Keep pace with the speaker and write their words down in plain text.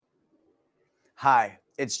Hi,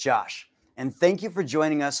 it's Josh, and thank you for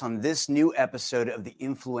joining us on this new episode of the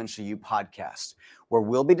Influential You podcast, where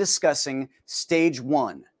we'll be discussing Stage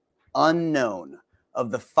 1, Unknown, of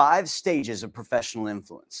the 5 stages of professional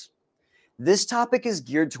influence. This topic is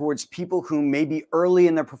geared towards people who may be early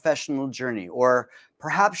in their professional journey, or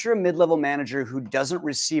perhaps you're a mid-level manager who doesn't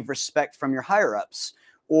receive respect from your higher-ups,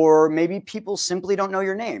 or maybe people simply don't know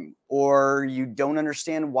your name, or you don't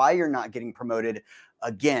understand why you're not getting promoted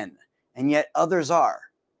again, and yet others are.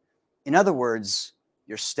 In other words,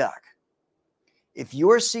 you're stuck. If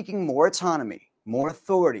you are seeking more autonomy, more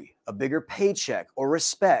authority, a bigger paycheck, or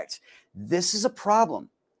respect, this is a problem.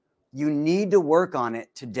 You need to work on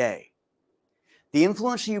it today. The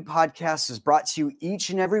Influential You podcast is brought to you each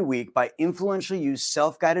and every week by Influential You's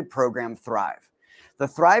self-guided program, Thrive. The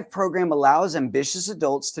Thrive program allows ambitious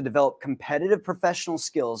adults to develop competitive professional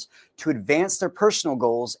skills to advance their personal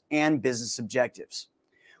goals and business objectives.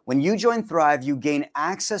 When you join Thrive, you gain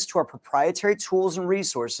access to our proprietary tools and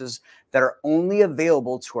resources that are only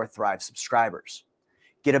available to our Thrive subscribers.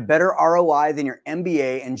 Get a better ROI than your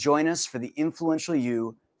MBA and join us for the Influential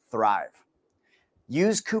You Thrive.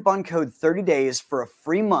 Use coupon code 30days for a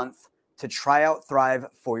free month to try out Thrive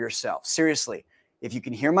for yourself. Seriously, if you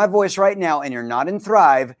can hear my voice right now and you're not in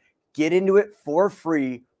Thrive, get into it for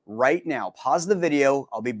free right now. Pause the video.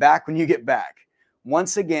 I'll be back when you get back.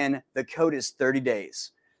 Once again, the code is 30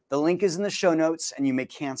 days. The link is in the show notes and you may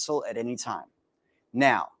cancel at any time.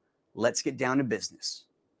 Now, let's get down to business.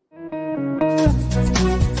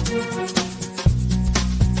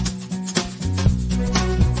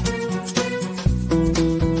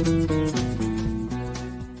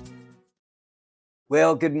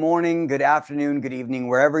 Well, good morning, good afternoon, good evening,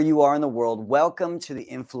 wherever you are in the world. Welcome to the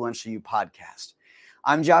Influential You podcast.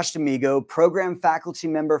 I'm Josh D'Amigo, program faculty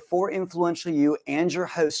member for Influential You and your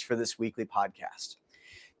host for this weekly podcast.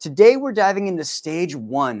 Today, we're diving into stage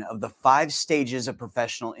 1 of the 5 stages of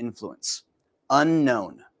professional influence,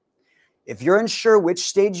 unknown. If you're unsure which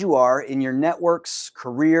stage you are in your networks,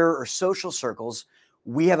 career, or social circles,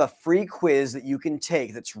 we have a free quiz that you can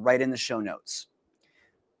take that's right in the show notes.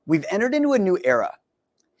 We've entered into a new era.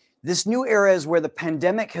 This new era is where the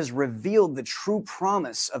pandemic has revealed the true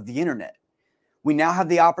promise of the internet. We now have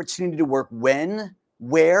the opportunity to work when,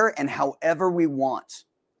 where, and however we want.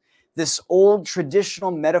 This old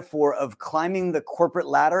traditional metaphor of climbing the corporate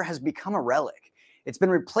ladder has become a relic. It's been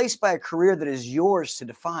replaced by a career that is yours to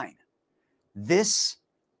define. This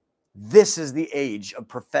is the age of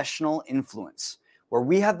professional influence, where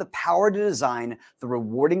we have the power to design the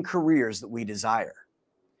rewarding careers that we desire.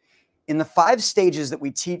 In the 5 stages that we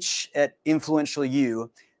teach at Influential You,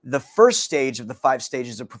 the first stage of the 5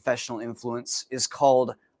 stages of professional influence is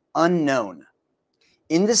called unknown.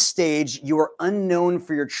 In this stage, you are unknown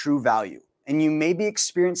for your true value, and you may be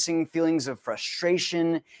experiencing feelings of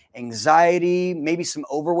frustration, anxiety, maybe some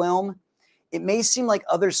overwhelm. It may seem like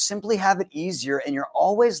others simply have it easier, and you're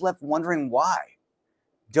always left wondering why.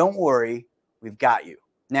 Don't worry, we've got you.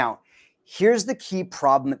 Now, here's the key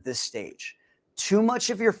problem at this stage. Too much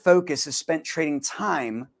of your focus is spent trading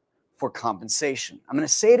time for compensation. I'm going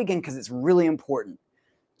to say it again because it's really important.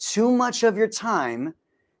 Too much of your time,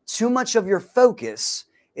 too much of your focus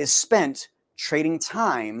is spent trading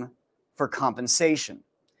time for compensation.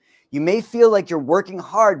 You may feel like you're working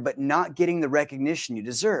hard but not getting the recognition you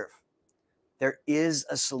deserve. There is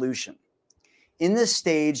a solution. In this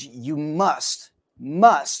stage, you must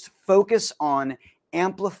focus on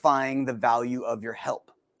amplifying the value of your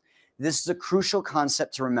help. This is a crucial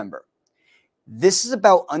concept to remember. This is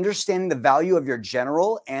about understanding the value of your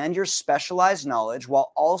general and your specialized knowledge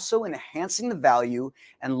while also enhancing the value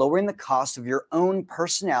and lowering the cost of your own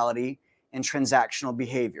personality and transactional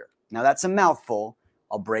behavior. Now, that's a mouthful.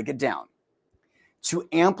 I'll break it down. To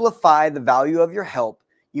amplify the value of your help,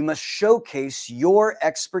 you must showcase your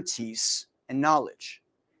expertise and knowledge.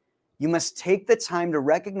 You must take the time to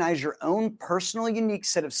recognize your own personal unique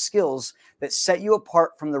set of skills that set you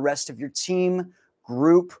apart from the rest of your team,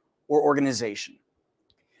 group, or organization.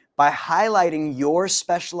 By highlighting your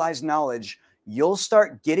specialized knowledge, you'll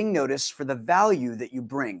start getting noticed for the value that you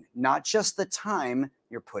bring, not just the time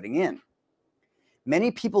you're putting in. Many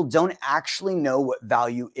people don't actually know what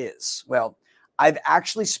value is. Well, I've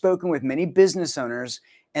actually spoken with many business owners,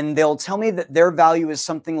 and they'll tell me that their value is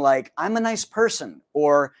something like, I'm a nice person,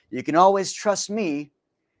 or you can always trust me.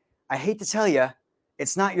 I hate to tell you,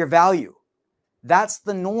 it's not your value. That's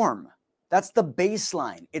the norm. That's the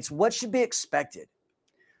baseline. It's what should be expected.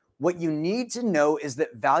 What you need to know is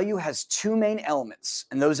that value has 2 main elements,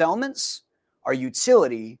 and those elements are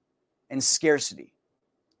utility and scarcity.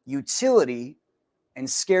 Utility and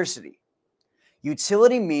scarcity.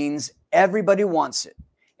 Utility means Everybody wants it.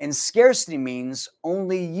 And scarcity means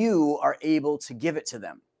only you are able to give it to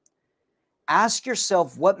them. Ask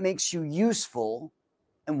yourself what makes you useful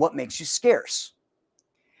and what makes you scarce.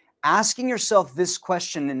 Asking yourself this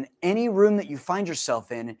question in any room that you find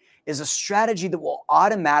yourself in is a strategy that will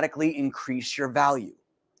automatically increase your value.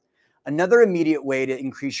 Another immediate way to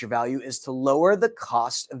increase your value is to lower the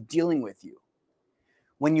cost of dealing with you.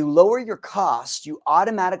 When you lower your cost, you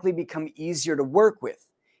automatically become easier to work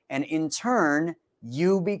with, and in turn,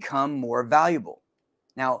 you become more valuable.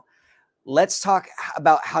 Now, let's talk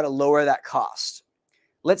about how to lower that cost.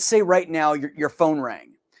 Let's say right now your phone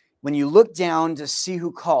rang. When you look down to see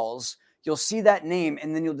who calls, you'll see that name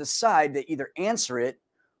and then you'll decide to either answer it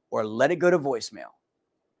or let it go to voicemail.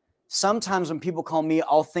 Sometimes when people call me,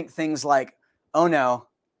 I'll think things like, oh no,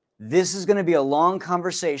 this is going to be a long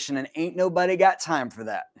conversation and ain't nobody got time for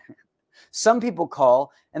that. Some people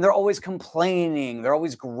call and they're always complaining. They're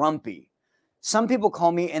always grumpy. Some people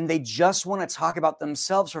call me and they just want to talk about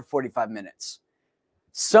themselves for 45 minutes.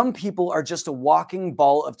 Some people are just a walking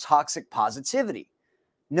ball of toxic positivity.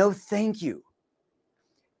 No, thank you.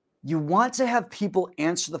 You want to have people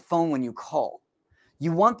answer the phone when you call.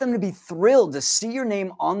 You want them to be thrilled to see your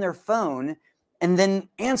name on their phone and then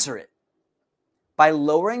answer it. By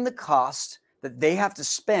lowering the cost that they have to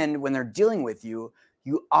spend when they're dealing with you,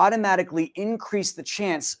 you automatically increase the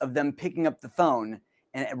chance of them picking up the phone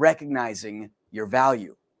and recognizing your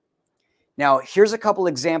value. Now, here's a couple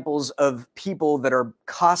examples of people that are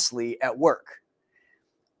costly at work.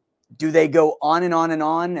 Do they go on and on and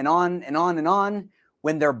on and on and on and on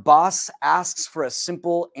when their boss asks for a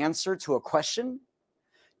simple answer to a question?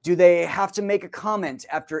 Do they have to make a comment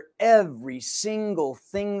after every single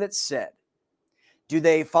thing that's said? Do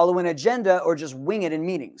they follow an agenda or just wing it in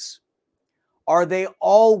meetings? Are they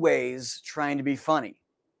always trying to be funny?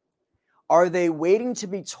 Are they waiting to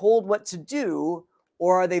be told what to do,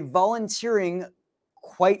 or are they volunteering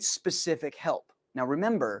quite specific help? Now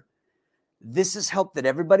remember, this is help that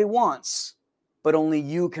everybody wants, but only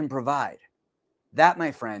you can provide. That,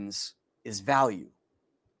 my friends, is value.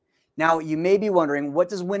 Now, you may be wondering, what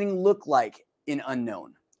does winning look like in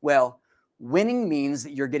unknown? Well, winning means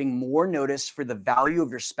that you're getting more notice for the value of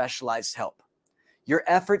your specialized help. Your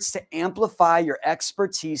efforts to amplify your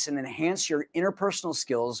expertise and enhance your interpersonal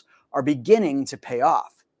skills are beginning to pay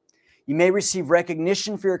off. You may receive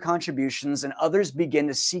recognition for your contributions, and others begin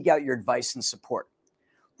to seek out your advice and support.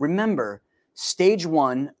 Remember, stage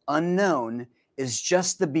 1, unknown, is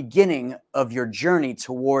just the beginning of your journey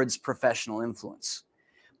towards professional influence.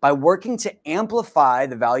 By working to amplify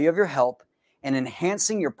the value of your help and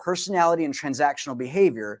enhancing your personality and transactional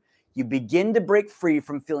behavior, you begin to break free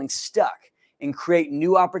from feeling stuck and create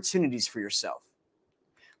new opportunities for yourself.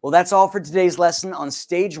 Well, that's all for today's lesson on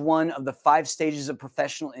stage 1 of the 5 stages of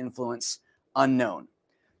professional influence, unknown.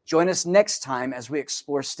 Join us next time as we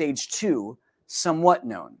explore stage 2, somewhat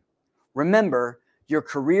known. Remember, your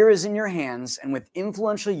career is in your hands, and with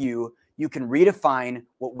Influential You, you can redefine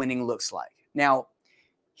what winning looks like. Now,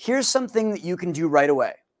 here's something that you can do right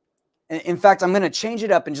away. In fact, I'm going to change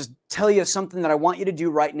it up and just tell you something that I want you to do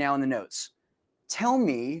right now in the notes. Tell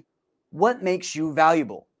me what makes you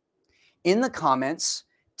valuable. In the comments,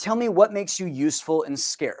 tell me what makes you useful and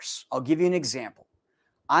scarce. I'll give you an example.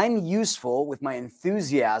 I'm useful with my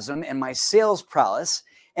enthusiasm and my sales prowess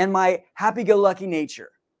and my happy-go-lucky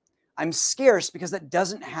nature. I'm scarce because that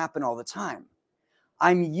doesn't happen all the time.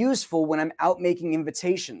 I'm useful when I'm out making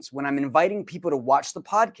invitations, when I'm inviting people to watch the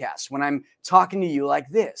podcast, when I'm talking to you like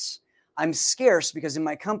this. I'm scarce because in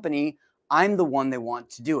my company, I'm the one they want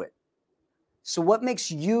to do it. So what makes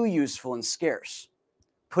you useful and scarce?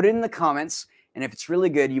 Put it in the comments, and if it's really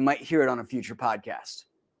good, you might hear it on a future podcast.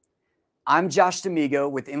 I'm Josh D'Amigo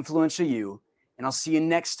with Influential You, and I'll see you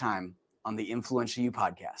next time on the Influential You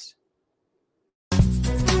podcast.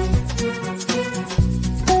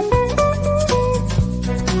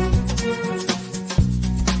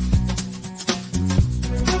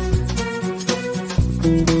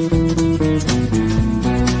 Thank you.